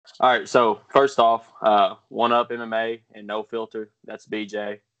All right. So first off, One Up MMA and No Filter. That's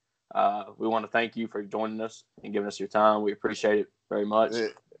BJ. We want to thank you for joining us and giving us your time. We appreciate it very much.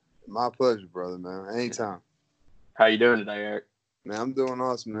 It, my pleasure, brother, man. Anytime. How you doing today, Eric? Man, I'm doing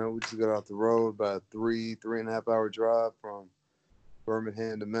awesome, man. We just got off the road, about a 3.5 hour drive from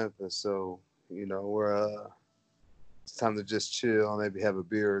Birmingham to Memphis. So, we're it's time to just chill, maybe have a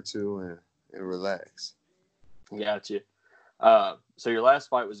beer or two and relax. Gotcha. So your last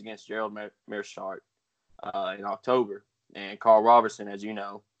fight was against Gerald Meerschaert in October, and Carl Robertson, as you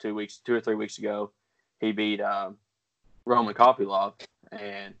know, 2 or 3 weeks ago, he beat Roman Kopylov,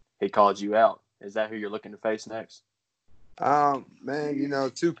 and he called you out. Is that who you're looking to face next?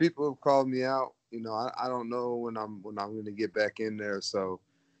 Man, two people have called me out. I don't know when I'm going to get back in there. So,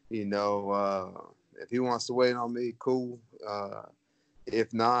 if he wants to wait on me, cool.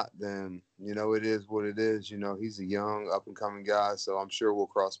 If not, then it is what it is. He's a young, up and coming guy, so I'm sure we'll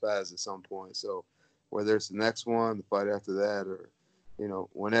cross paths at some point. So, whether it's the next one, the fight after that, or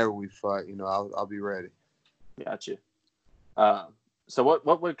whenever we fight, I'll be ready. Gotcha. So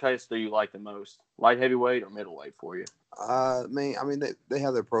what weight class do you like the most? Light heavyweight or middleweight for you? They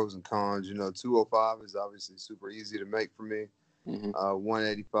have their pros and cons. 205 is obviously super easy to make for me. Mm-hmm.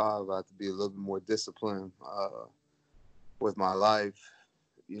 185, I have to be a little bit more disciplined with my life.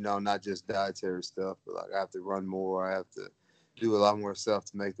 Not just dietary stuff, but like I have to run more. I have to do a lot more stuff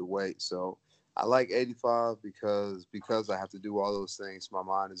to make the weight. So I like 85 because I have to do all those things. My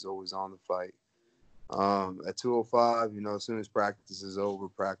mind is always on the fight. At 205, as soon as practice is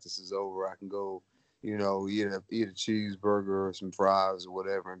over, I can go, eat a cheeseburger or some fries or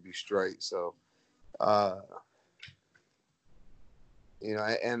whatever and be straight. So, and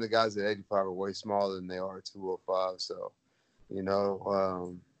the guys at 85 are way smaller than they are at 205. So,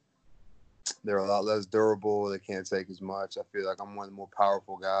 they're a lot less durable. They can't take as much. I feel like I'm one of the more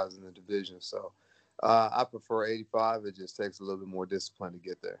powerful guys in the division. So, I prefer 85. It just takes a little bit more discipline to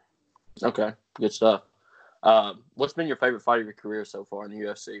get there. Okay, good stuff. What's been your favorite fight of your career so far in the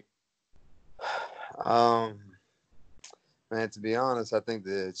UFC? Man, to be honest, I think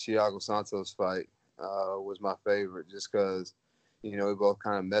the Thiago Santos fight was my favorite just because, we both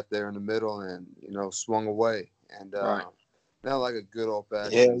kind of met there in the middle and, swung away. And Right. not like a good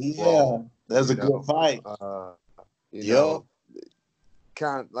old-fashioned Yeah. That's a good fight. Yep.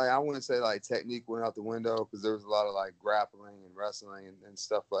 Kind of like, I wouldn't say like technique went out the window because there was a lot of like grappling and wrestling and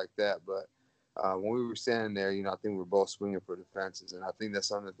stuff like that. But when we were standing there, I think we were both swinging for the fences. And I think that's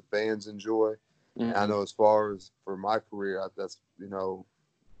something that the fans enjoy. Mm-hmm. And I know as far as for my career, that's,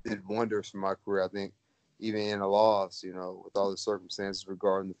 did wonders for my career. I think even in a loss, with all the circumstances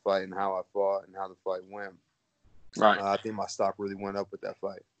regarding the fight and how I fought and how the fight went, Right. I think my stock really went up with that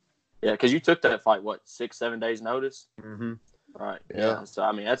fight. Yeah, because you took that fight, 6-7 days notice? Mm-hmm. Right. Yeah. So,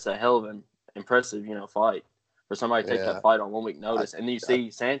 that's a hell of an impressive, fight for somebody to take that fight on 1 week notice. And then you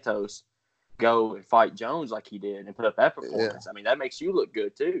see Santos go and fight Jones like he did and put up that performance. Yeah. That makes you look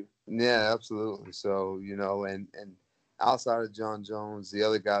good too. Yeah, absolutely. So, and outside of John Jones, the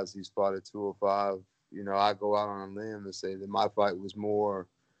other guys he's fought at 205, I go out on a limb and say that my fight was more,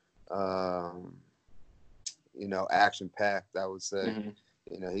 action-packed, I would say. Mm-hmm.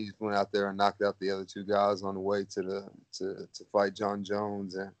 He just went out there and knocked out the other two guys on the way to fight John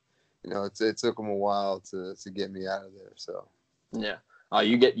Jones. And, it took him a while to get me out of there. So, yeah.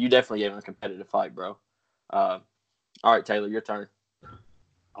 You definitely gave him a competitive fight, bro. All right, Taylor, your turn.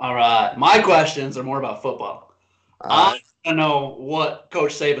 All right. My questions are more about football. I want to know what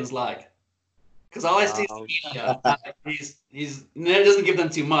Coach Saban's like. Because all I see is media. He doesn't give them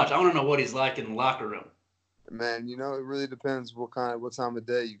too much. I want to know what he's like in the locker room. Man, it really depends what time of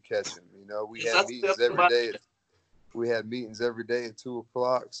day you catch him. We had meetings every day. We had meetings every day at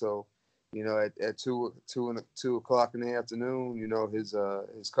 2:00. So, at 2:00 in the afternoon,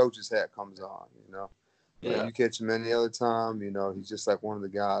 his coach's hat comes on. Yeah. You catch him any other time, he's just like one of the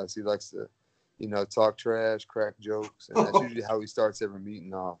guys. He likes to, talk trash, crack jokes, and that's usually how he starts every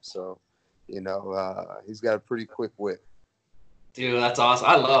meeting off. So, he's got a pretty quick wit. Dude, that's awesome.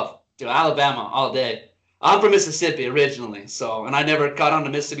 I love Alabama all day. I'm from Mississippi originally, and I never caught on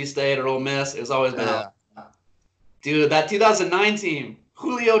to Mississippi State or Ole Miss. It was always been Alabama. Dude, that 2009 team,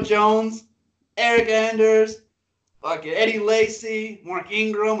 Julio Jones, Eric Anders, Eddie Lacy, Mark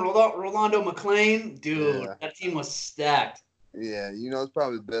Ingram, Rolando McClain. Dude, That team was stacked. Yeah, it's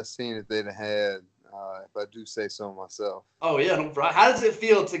probably the best team that they'd had, if I do say so myself. Oh, yeah. How does it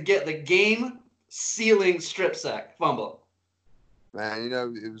feel to get the game-sealing strip sack fumble? Man,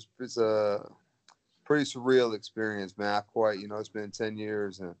 it's a pretty surreal experience, man. It's been 10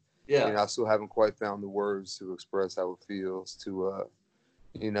 years, and I still haven't quite found the words to express how it feels to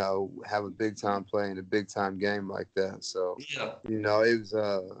you know, have a big time play in a big time game like that. So, Yeah. you know, it was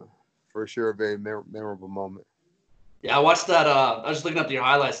for sure a very memorable moment. Yeah, I watched that. I was just looking up your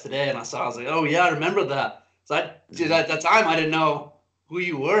highlights today, and I was like, oh yeah, I remember that. So dude, at that time, I didn't know who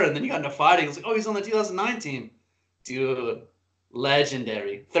you were, and then you got into fighting. I was like, oh, he's on the 2019 team, dude.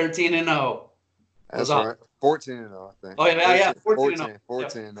 Legendary, 13-0. Was That's up. right. 14-0, I think. Oh yeah, 14-0.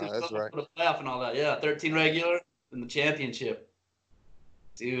 14, Yeah, 14-0. That's right. for the playoff and all that. Yeah, 13 regular and the championship.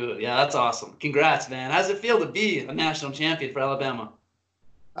 Dude, yeah, that's awesome. Congrats, man. How's it feel to be a national champion for Alabama?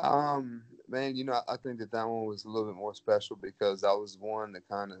 Man, you know, I think that one was a little bit more special because I was one that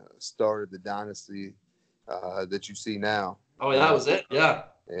kind of started the dynasty that you see now. Oh, yeah, that was it. Yeah.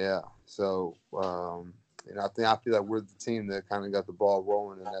 Yeah. So, you know, I feel like we're the team that kind of got the ball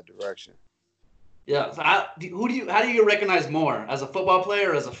rolling in that direction. Yeah. So how do you recognize more, as a football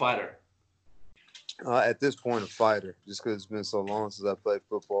player or as a fighter? At this point, a fighter, just because it's been so long since I played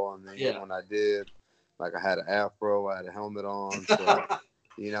football, and then even when I did, like I had an afro, I had a helmet on, so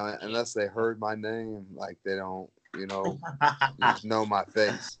you know, unless they heard my name, like they don't, you know, just know my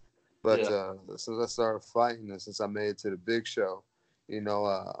face. But since I started fighting, and since I made it to the big show, you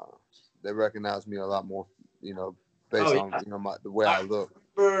know, they recognize me a lot more, you know, based on you know the way I look.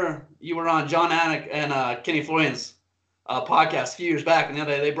 Remember you were on John Anik and Kenny Floyd's podcast a few years back, and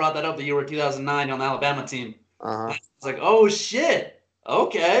they brought that up that you were 2009 on the Alabama team. Uh-huh. It's like, oh shit,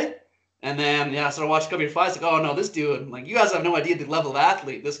 okay. And then I started watching a couple of your fights. Like, oh no, this dude, like, you guys have no idea the level of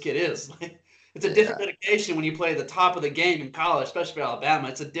athlete this kid is. Like, it's a different dedication when you play at the top of the game in college, especially for Alabama.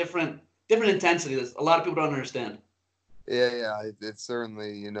 It's a different intensity that a lot of people don't understand. Yeah, it's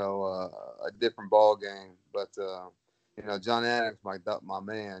certainly, you know, a different ball game, but you know, John Anik's my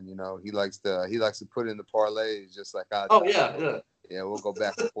man. You know, he likes to put in the parlays just like I do. Oh yeah. Yeah, we'll go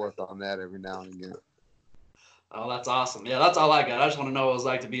back and forth on that every now and again. Oh, that's awesome. Yeah, that's all I got. I just want to know what it was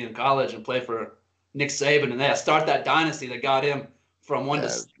like to be in college and play for Nick Saban and start that dynasty that got him from 1 to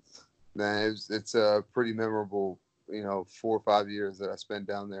 6. Man, it's a pretty memorable, you know, 4 or 5 years that I spent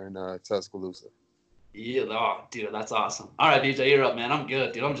down there in Tuscaloosa. Yeah, oh, dude, that's awesome. All right, BJ, you're up, man. I'm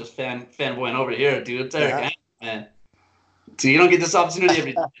good, dude. I'm just fanboying over here, dude. It's Eric, man. So you don't get this opportunity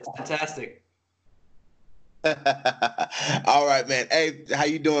every day. It's fantastic. All right, man. Hey, how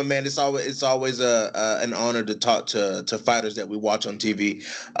you doing, man? It's always an honor to talk to fighters that we watch on TV.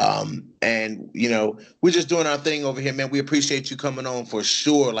 And you know, we're just doing our thing over here, man. We appreciate you coming on for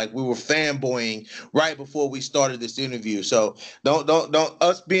sure. Like, we were fanboying right before we started this interview. So don't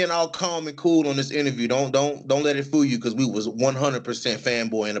us being all calm and cool on this interview. Don't let it fool you, because we was 100%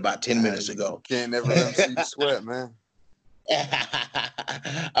 fanboying about 10 minutes ago. Can't never let them see you sweat, man.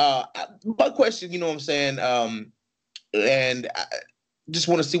 My question, you know what I'm saying, and I just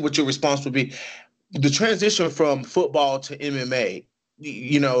want to see what your response would be. The transition from football to MMA,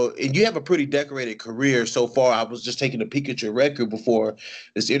 you know, and you have a pretty decorated career so far. I was just taking a peek at your record before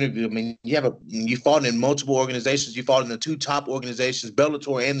this interview. I mean, you fought in multiple organizations. You fought in the 2 top organizations,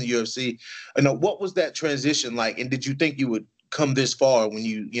 Bellator and the UFC. You know, what was that transition like? And did you think you would come this far when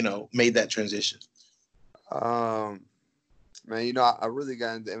you know, made that transition? Man, you know, I really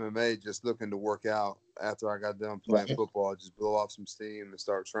got into MMA just looking to work out after I got done playing football, just blow off some steam and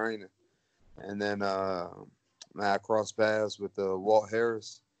start training. And then man, I crossed paths with Walt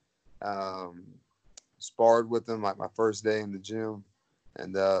Harris, sparred with him like my first day in the gym.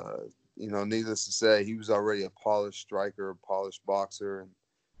 And, you know, needless to say, he was already a polished striker, a polished boxer, and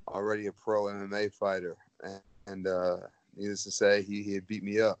already a pro MMA fighter. And needless to say, he had beat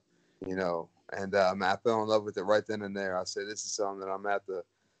me up, you know. And I fell in love with it right then and there. I said, this is something that I'm at to,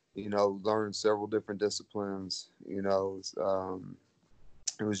 you know, learn several different disciplines. You know,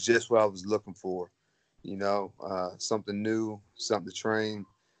 it was just what I was looking for, you know, something new, something to train,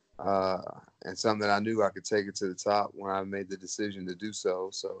 and something that I knew I could take it to the top when I made the decision to do so.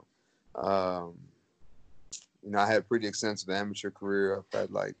 So, you know, I had a pretty extensive amateur career. I've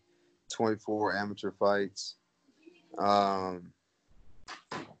had like 24 amateur fights.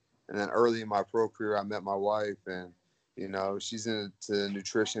 And then early in my pro career, I met my wife, and, you know, she's into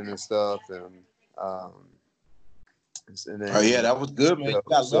nutrition and stuff. And then, oh, yeah, that was good, man. You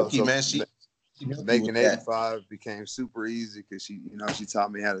got lucky, man. She making 85 became super easy because she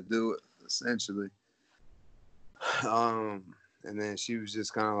taught me how to do it, essentially. And then she was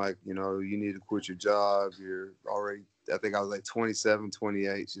just kind of like, you know, you need to quit your job. You're already, I think I was like 27,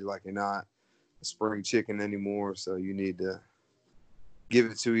 28. She's like, you're not a spring chicken anymore, so you need to give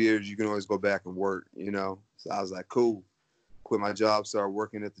it 2 years. You can always go back and work, you know. So I was like, cool. Quit my job, started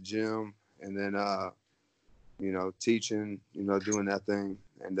working at the gym, and then, you know, teaching, you know, doing that thing.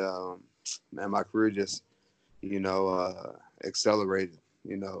 And, man, my career just, you know, accelerated.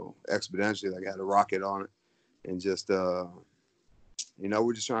 exponentially. Like I had a rocket on it, and just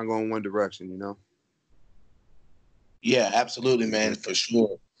we're just trying to go in one direction. Yeah, absolutely, man, for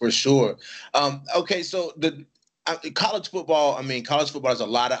sure, for sure. Okay, so college football. I mean, college football has a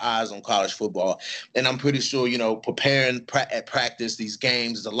lot of eyes on college football, and I'm pretty sure preparing at practice these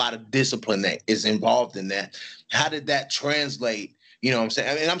games. There's a lot of discipline that is involved in that. How did that translate? You know what I'm saying?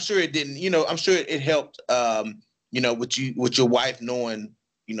 I mean, I'm sure it didn't. I'm sure it helped. With your wife knowing.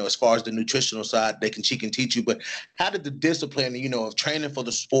 As far as the nutritional side, she can teach you. But how did the discipline, of training for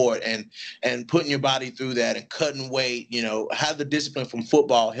the sport and putting your body through that and cutting weight, how did the discipline from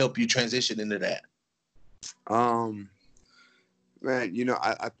football help you transition into that? Man,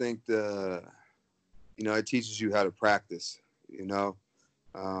 I think it teaches you how to practice, Yeah.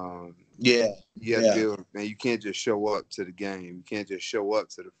 You have to be able, man, you can't just show up to the game. You can't just show up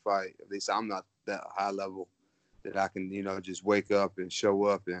to the fight. At least I'm not that high level that I can, just wake up and show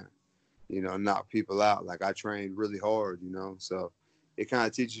up and, knock people out. Like I trained really hard, so it kind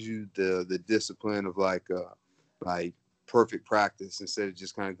of teaches you the discipline of like perfect practice instead of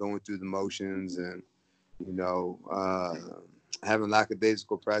just kind of going through the motions and, having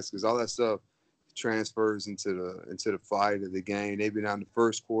lackadaisical practice, because all that stuff transfers into the fight of the game. Maybe not in the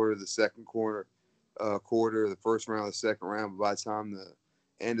first quarter, the second quarter, the first round, the second round, but by the time the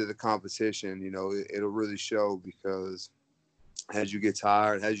end of the competition, it'll really show, because as you get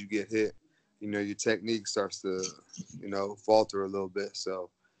tired, as you get hit, your technique starts to, falter a little bit.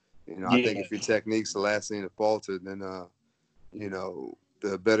 So, I think if your technique's the last thing to falter, then,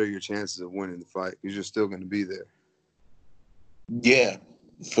 the better your chances of winning the fight, because you're still going to be there. Yeah,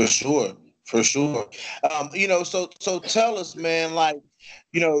 for sure. For sure. So tell us, man, like,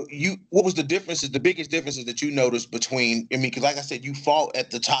 what was the biggest differences that you noticed between, because like I said, you fought at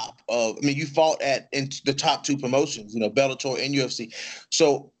the top you fought in the top two promotions, Bellator and UFC.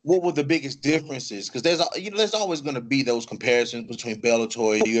 So what were the biggest differences? Because there's always going to be those comparisons between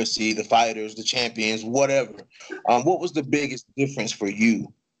Bellator and UFC, the fighters, the champions, whatever. What was the biggest difference for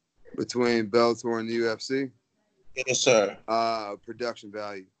you? Between Bellator and the UFC? Yes, sir. Production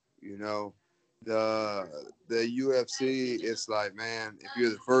value. The UFC, it's like, man, if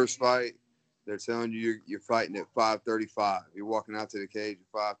you're the first fight, they're telling you you're fighting at 5:35. You're walking out to the cage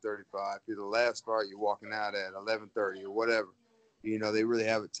at 5:35. If you're the last fight, you're walking out at 11:30 or whatever. They really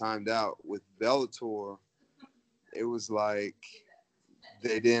have it timed out. With Bellator, it was like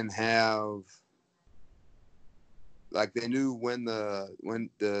they didn't have, like, they knew when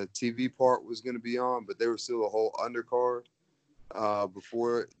the TV part was going to be on, but there was still a whole undercard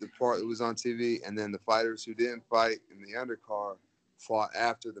before the part that was on TV, and then the fighters who didn't fight in the undercard fought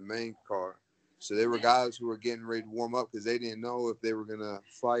after the main card. So there were guys who were getting ready to warm up because they didn't know if they were going to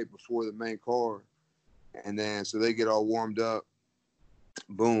fight before the main card. And then so they get all warmed up.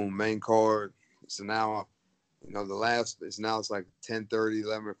 Boom, main card. So now, it's like 10:30,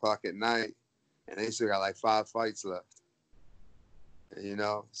 11 o'clock at night, and they still got like 5 fights left.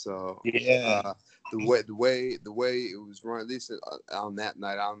 So the way it was run, at least on that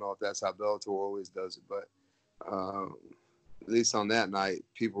night, I don't know if that's how Bellator always does it, but at least on that night,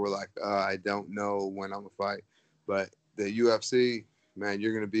 people were like, I don't know when I'm gonna fight. But the UFC, man,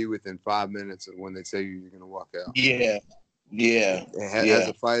 you're gonna be within 5 minutes of when they tell you you're gonna walk out. Yeah. As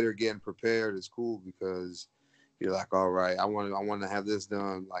a fighter, getting prepared is cool, because you're like, all right, I want to have this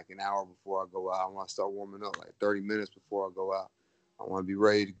done like an hour before I go out. I want to start warming up like 30 minutes before I go out. I want to be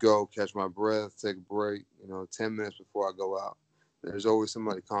ready to go, catch my breath, take a break, 10 minutes before I go out. There's always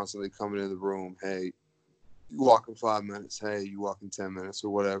somebody constantly coming in the room. Hey, you walk in 5 minutes. Hey, you walk in 10 minutes or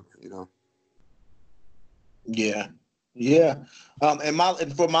whatever, Yeah.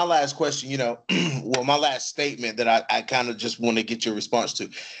 And for my last question, my last statement that I kind of just want to get your response to,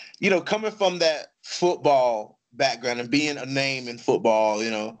 coming from that football background and being a name in football,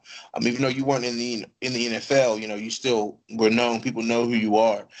 even though you weren't in the NFL, you still were known. People know who you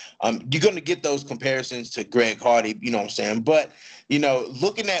are. You're going to get those comparisons to Greg Hardy, you know what I'm saying? But,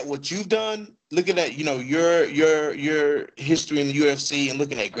 looking at what you've done, looking at, your history in the UFC and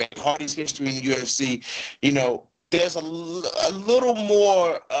looking at Greg Hardy's history in the UFC, there's a little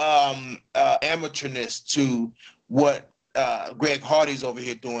more amateurness to what Greg Hardy's over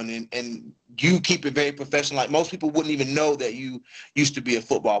here doing, and you keep it very professional. Like most people wouldn't even know that you used to be a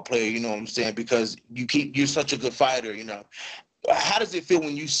football player, you know what I'm saying? Because you're such a good fighter, How does it feel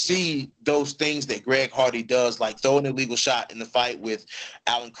when you see those things that Greg Hardy does, like throw an illegal shot in the fight with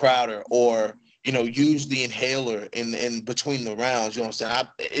Alan Crowder, or use the inhaler in between the rounds? You know what I'm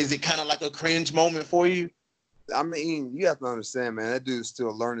saying? Is it kind of like a cringe moment for you? I mean, you have to understand, man, that dude's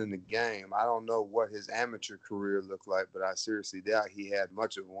still learning the game. I don't know what his amateur career looked like, but I seriously doubt he had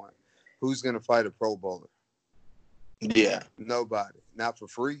much of one. Who's going to fight a Pro Bowler? Yeah. Nobody. Not for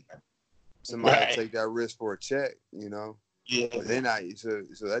free. Somebody Right. will take that risk for a check, you know? Yeah. But then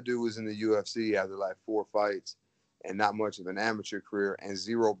so that dude was in the UFC after like 4 fights and not much of an amateur career and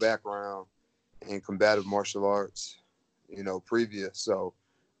zero background in combative martial arts, you know, previous. So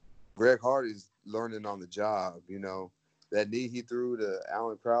Greg Hardy's learning on the job, you know. That knee he threw to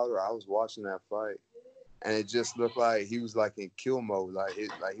Alan Crowder, I was watching that fight, and it just looked like he was like in kill mode, like he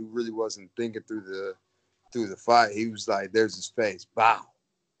really wasn't thinking through the fight. He was like, "There's his face, bow."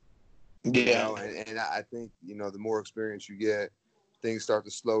 You Yeah. know, and I think, you know, the more experience you get, things start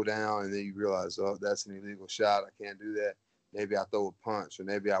to slow down, and then you realize, oh, that's an illegal shot. I can't do that. Maybe I throw a punch, or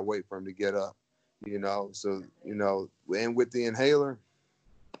maybe I wait for him to get up. You know, so, you know, and with the inhaler,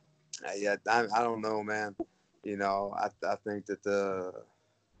 yeah, I don't know, man. You know, I think that the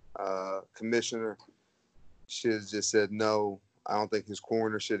commissioner should have just said no. I don't think his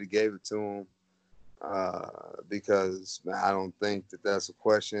corner should have gave it to him because man, I don't think that that's a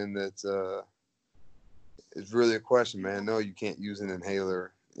question that it's really a question, man. No, you can't use an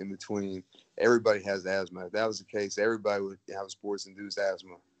inhaler in between. Everybody has asthma. If that was the case, everybody would have sports-induced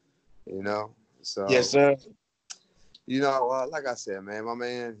asthma, you know? So, Yes, sir. you know, like I said, man, my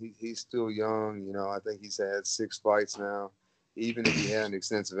man, he's still young. You know, I think he's had 6 fights now. Even if he had an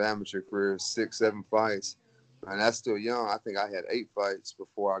extensive amateur career, 6, 7 fights, and that's still young. I think I had 8 fights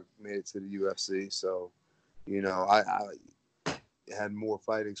before I made it to the UFC. So, you know, I had more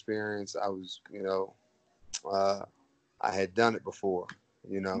fight experience. I was, you know, I had done it before,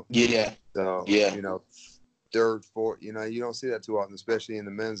 you know. Yeah. So, Yeah. you know, 3rd, 4th, you know, you don't see that too often, especially in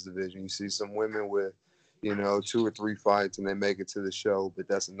the men's division. You see some women with, you know, 2 or 3 fights and they make it to the show, but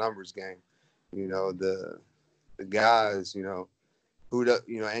that's a numbers game. You know, the guys, you know,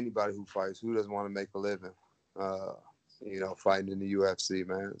 anybody who fights, who doesn't want to make a living, you know, fighting in the UFC,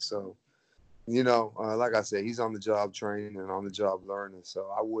 man. So, you know, like I said, he's on the job training and on the job learning.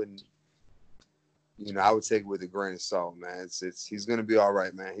 So I wouldn't, you know, I would take it with a grain of salt, man. He's going to be all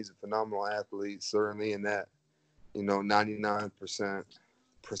right, man. He's a phenomenal athlete, certainly in that, you know, 99%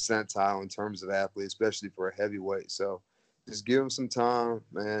 percentile in terms of athlete, especially for a heavyweight. So just give him some time,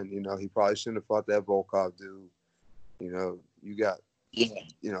 man. You know, he probably shouldn't have fought that Volkov dude. You know, you got, you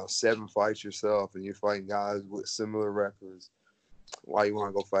know, 7 fights yourself and you're fighting guys with similar records. Why you want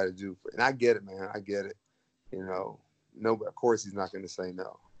to go fight a dude? And I get it, man. I get it. You know, no, of course he's not going to say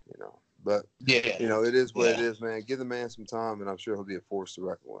no, you know. But, you know, it is what it is, man. Give the man some time, and I'm sure he'll be a force to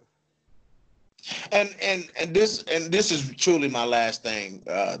reckon with. And this is truly my last thing.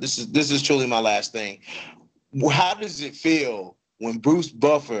 This is truly my last thing. How does it feel when Bruce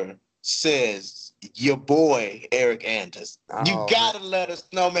Buffer says your boy Eric Anders? You gotta let us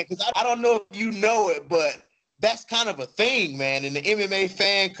know, man, because I don't know if you know it, but that's kind of a thing, man, in the MMA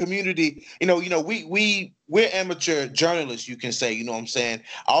fan community. You know, we're amateur journalists, you can say, you know what I'm saying?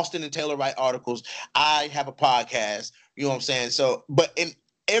 Austin and Taylor write articles. I have a podcast, you know what I'm saying? So, but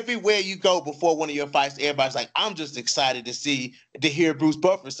everywhere you go before one of your fights, everybody's like, I'm just excited to hear Bruce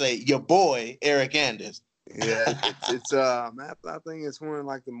Buffer say your boy Eric Anders. Yeah, it's man, I think it's one of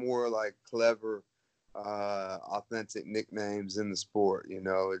like the more like clever, authentic nicknames in the sport. You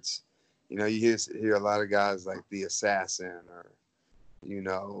know, it's, you know, you hear a lot of guys like the Assassin, or, you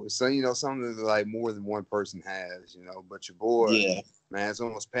know, so, you know, something that like more than one person has, you know. But your boy, man, it's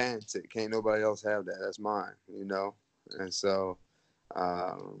almost patented. Can't nobody else have that. That's mine, you know. And so,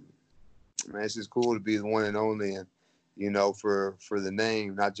 man, it's just cool to be the one and only, and, you know, for the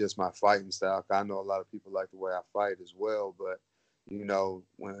name, not just my fighting style. I know a lot of people like the way I fight as well, but, you know,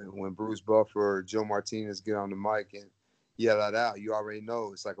 when Bruce Buffer or Joe Martinez get on the mic and yell that out, you already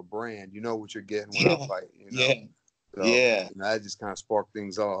know it's like a brand. You know what you're getting when I fight, you know? So, you know, that just kind of sparked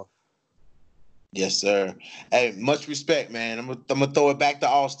things off. Yes, sir. Hey, much respect, man. I'm gonna throw it back to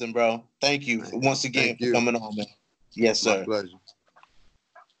Austin, bro. Thank you once again for coming on, man. Yes, sir. My pleasure.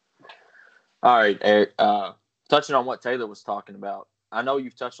 All right, Eric. Touching on what Taylor was talking about, I know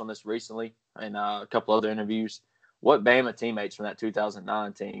you've touched on this recently in a couple other interviews. What Bama teammates from that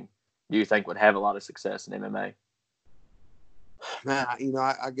 2009 team do you think would have a lot of success in MMA? Man, you know,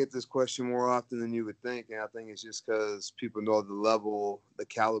 I get this question more often than you would think, and I think it's just because people know the level, the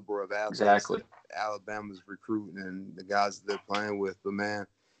caliber of athletes that Alabama's recruiting and the guys that they're playing with. But, man,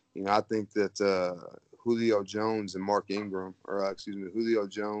 you know, I think that Julio Jones and Julio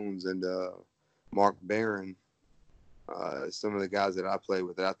Jones and Mark Barron, some of the guys that I play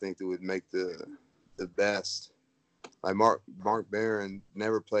with, that I think that would make the best. Like Mark Barron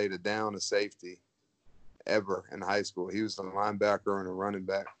never played a down, a safety, ever in high school. He was a linebacker and a running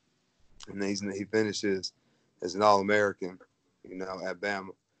back, and he finishes as an All-American, you know, at Bama.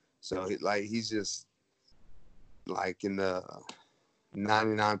 So he's just like in the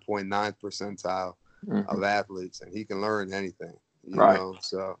 99.9th percentile of athletes, and he can learn anything, you know.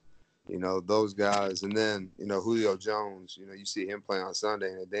 So, you know, those guys, and then, you know, Julio Jones, you know, you see him play on Sunday,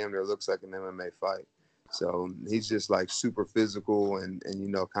 and it damn near looks like an MMA fight. So he's just like super physical and you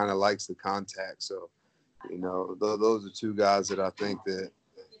know, kind of likes the contact. So, you know, those are two guys that I think that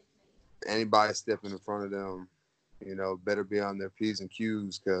anybody stepping in front of them, you know, better be on their P's and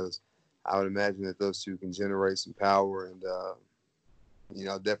Q's, because I would imagine that those two can generate some power and, you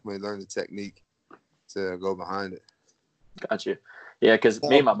know, definitely learn the technique to go behind it. Gotcha. Yeah, because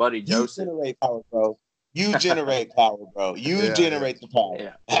me and my buddy Joseph. You generate power, bro. You generate power, bro. You generate the power.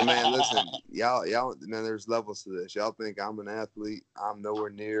 Yeah. Well, man, listen, y'all, man, there's levels to this. Y'all think I'm an athlete. I'm nowhere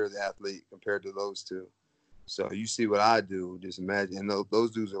near the athlete compared to those two. So you see what I do, just imagine. And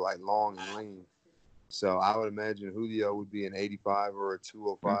those dudes are like long and lean. So I would imagine Julio would be an 85 or a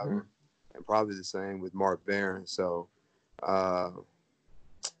 205, and probably the same with Mark Barron. So I'd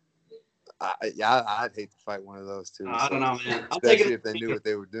hate to fight one of those two. I don't know, man. Especially if they knew what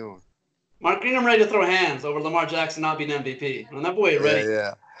they were doing. Mark Ingram ready to throw hands over Lamar Jackson not being MVP. And that boy ready.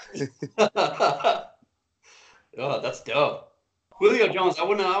 Yeah. Oh, that's dope. Julio Jones, I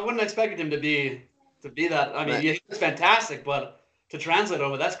wouldn't expect him to be that. I mean, he's fantastic, but to translate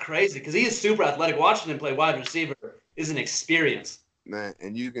over, that's crazy because he is super athletic. Watching him play wide receiver is an experience. Man,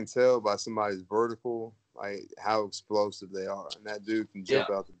 and you can tell by somebody's vertical, like how explosive they are, and that dude can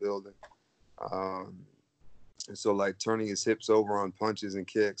jump out the building. And so, like, turning his hips over on punches and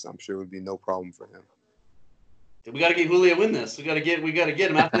kicks, I'm sure would be no problem for him. We got to get Julio win this. We got to get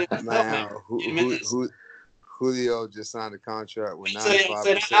him after this. Man, Julio just signed a contract with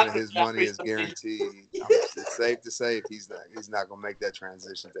 95% of his money is guaranteed. It's safe to say he's not going to make that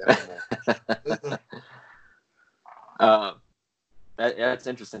transition to MMA. That's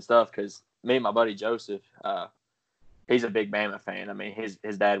interesting stuff because me and my buddy Joseph, he's a big Bama fan. I mean,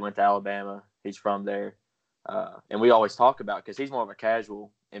 his dad went to Alabama. He's from there. And we always talk about, because he's more of a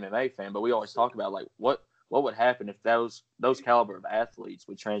casual MMA fan, but we always talk about, like, what would happen if those caliber of athletes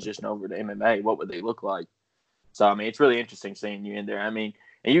would transition over to MMA? What would they look like? So, I mean, it's really interesting seeing you in there. I mean,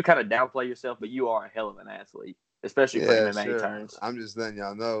 and you kind of downplay yourself, but you are a hell of an athlete, especially for MMA terms. I'm just letting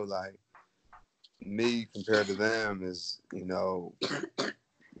y'all know, like, me compared to them is, you know,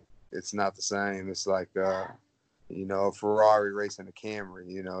 it's not the same. It's like, you know, a Ferrari racing a Camry.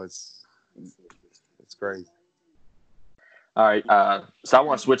 You know, it's crazy. All right. So I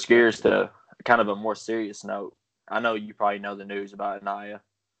want to switch gears to kind of a more serious note. I know you probably know the news about Anaya,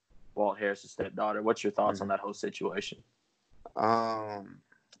 Walt Harris's stepdaughter. What's your thoughts on that whole situation?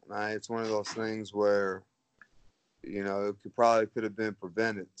 It's one of those things where, you know, it could have been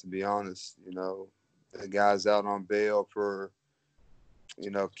prevented, to be honest. You know, the guy's out on bail for,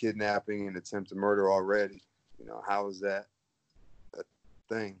 you know, kidnapping and attempted murder already. You know, how is that a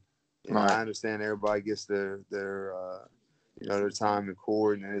thing? You know, I understand everybody gets their you know, their time in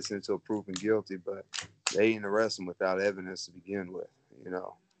court and innocent until proven guilty, but they didn't arrest him without evidence to begin with, you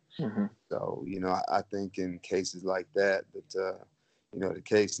know. So, you know, I think in cases like that, you know, the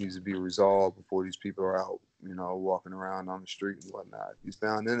case needs to be resolved before these people are out, you know, walking around on the street and whatnot. If he's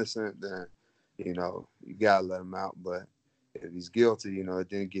found innocent, then, you know, you got to let him out. But if he's guilty, you know, it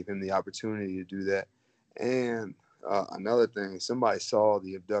didn't give him the opportunity to do that. And another thing, somebody saw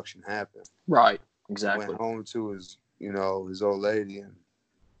the abduction happen. Right, exactly. Went home to his, you know, his old lady, and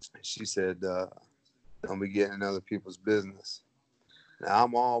she said, don't be getting in other people's business. Now,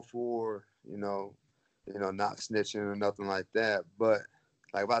 I'm all for, you know, not snitching or nothing like that. But,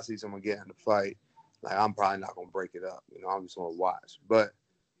 like, if I see someone get in a fight, like, I'm probably not going to break it up. You know, I'm just going to watch. But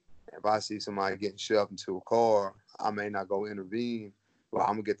if I see somebody getting shoved into a car, I may not go intervene. Well,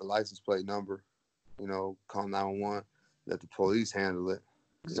 I'm going to get the license plate number, you know, call 911, let the police handle it.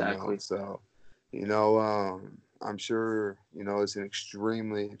 Exactly. You know? So, you know, I'm sure, you know, it's an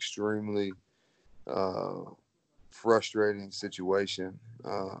extremely, extremely frustrating situation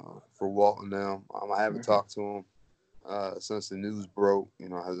for Walt and them. I haven't talked to him since the news broke. You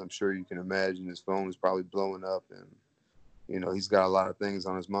know, as I'm sure you can imagine, his phone is probably blowing up, and you know, he's got a lot of things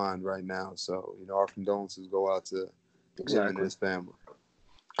on his mind right now. So, you know, our condolences go out to him and his family.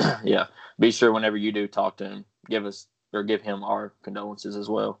 Yeah, be sure whenever you do talk to him, give him our condolences as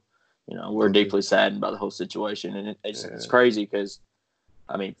well. You know, we're deeply saddened by the whole situation, and it's crazy because,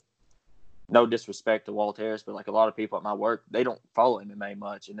 I mean, no disrespect to Walt Harris, but like a lot of people at my work, they don't follow MMA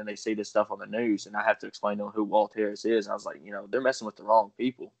much, and then they see this stuff on the news, and I have to explain to them who Walt Harris is. And I was like, you know, they're messing with the wrong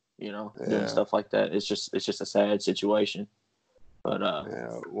people. doing stuff like that. It's just a sad situation. But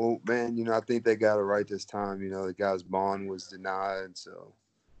yeah, well, man, I think they got it right this time. The guy's bond was denied, so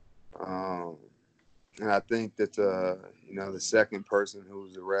and I think that the second person who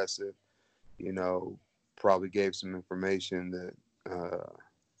was arrested, probably gave some information that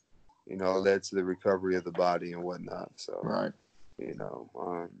led to the recovery of the body and whatnot. So right.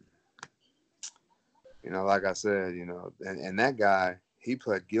 Like I said, and that guy, he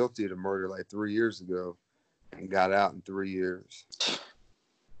pled guilty to murder like 3 years ago and got out in 3 years.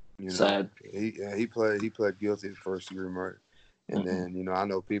 Sad. He pled guilty to first-degree murder. And then, I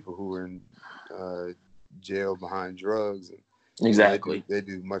know people who were in jail behind drugs. And, exactly. They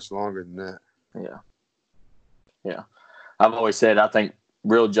do much longer than that. Yeah. Yeah. I've always said I think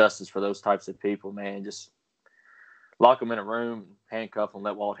real justice for those types of people, man, just lock them in a room, handcuff them,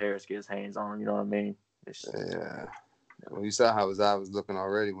 let Walt Harris get his hands on them. You know what I mean? Yeah. Well, you saw how his eye was looking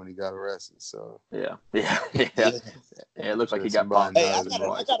already when he got arrested. So yeah. It looked like he got bombed. Hey,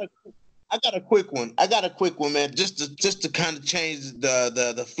 I got a quick one. Man. Just to kind of change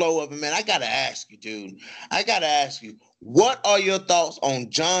the flow of it, man. I gotta ask you, dude. What are your thoughts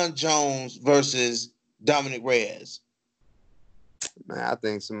on Jon Jones versus Dominic Reyes? Man, I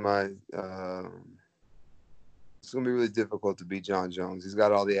think somebody. It's gonna be really difficult to beat Jon Jones. He's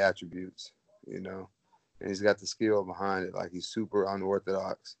got all the attributes, and he's got the skill behind it. Like, he's super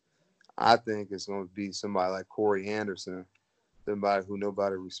unorthodox. I think it's gonna be somebody like Corey Anderson, somebody who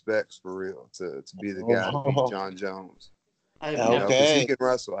nobody respects for real, to be the guy to beat Jon Jones. Because he can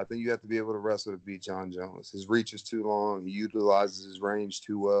wrestle. I think you have to be able to wrestle to beat Jon Jones. His reach is too long. He utilizes his range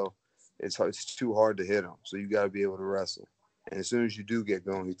too well. It's too hard to hit him. So you got to be able to wrestle. And as soon as you do get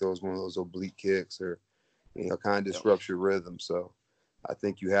going, he throws one of those oblique kicks or, kind of disrupts your rhythm. So I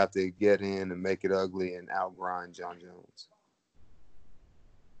think you have to get in and make it ugly and outgrind Jon Jones.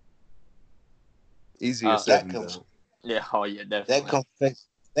 Easier said than done. Yeah, oh yeah, definitely.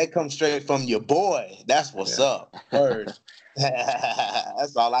 That comes straight from your boy. That's what's up. Word.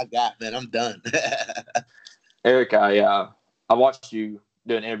 That's all I got, man. I'm done. Eric, I watched you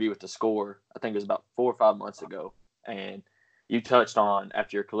do an interview with The Score. I think it was about 4 or 5 months ago, and you touched on,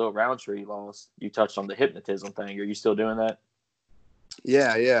 after your Khalil Roundtree loss, you touched on the hypnotism thing. Are you still doing that?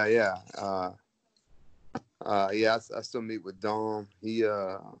 Yeah. I still meet with Dom.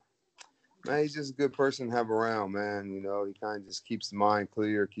 Man, he's just a good person to have around, man. He kind of just keeps the mind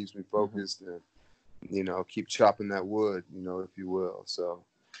clear, keeps me focused, and, keep chopping that wood, if you will. So,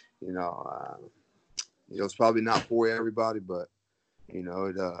 it's probably not for everybody, but,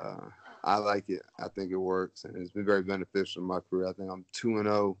 I like it. I think it works, and it's been very beneficial in my career. I think I'm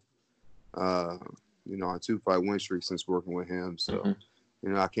 2-0, on 2-fight win streak since working with him. So,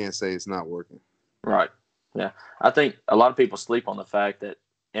 I can't say it's not working. Right. Yeah. I think a lot of people sleep on the fact that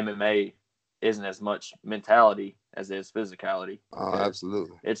MMA isn't as much mentality as it is physicality. Oh,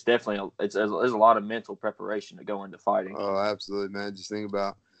 absolutely. It's definitely there's a lot of mental preparation to go into fighting. Oh, absolutely, man. Just think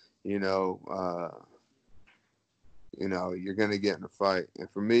about, you're going to get in a fight. And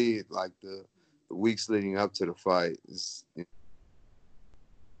for me, like the weeks leading up to the fight is. Can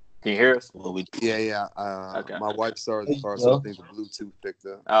you hear us? Yeah. Okay. My wife started the car, so I think the Bluetooth picked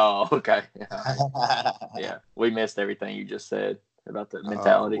up. Oh, okay. Yeah. We missed everything you just said about the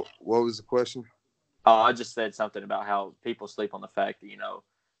mentality. What was the question? I just said something about how people sleep on the fact that,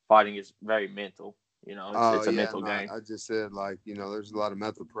 fighting is very mental. It's a mental game. I just said, there's a lot of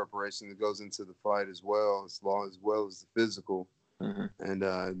mental preparation that goes into the fight as well as the physical. Mm-hmm.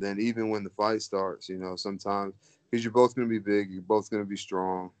 And then even when the fight starts, sometimes, because you're both going to be big, you're both going to be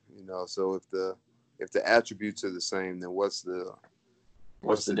strong, so if the attributes are the same, then what's the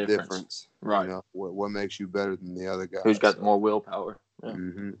difference? Right. What makes you better than the other guy? Who's got more willpower? Yeah.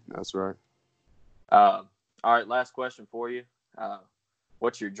 That's right. All right, last question for you.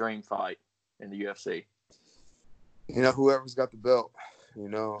 What's your dream fight in the UFC? Whoever's got the belt.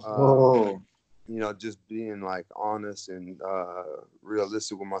 Just being honest and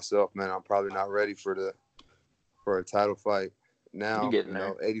realistic with myself, man. I'm probably not ready for a title fight now.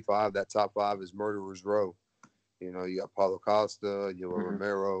 85. That top 5 is Murderer's Row. You got Paulo Costa,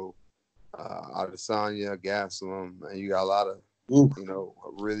 Romero, Adesanya, Gastelum, and you got a lot of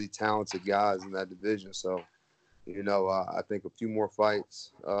really talented guys in that division. So, I think a few more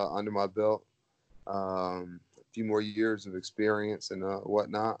fights under my belt, a few more years of experience and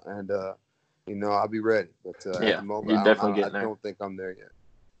whatnot, and I'll be ready. But at the moment, I don't think I'm there yet.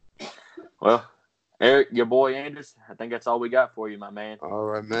 Well, Eric, your boy Anders, I think that's all we got for you, my man. All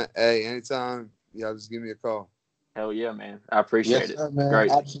right, man. Hey, anytime, just give me a call. Hell yeah, man. I appreciate it. Man.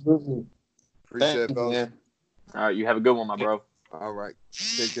 Great. Absolutely. Appreciate it, fellas. Man. All right, you have a good one, my bro. All right.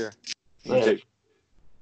 Take care. You too.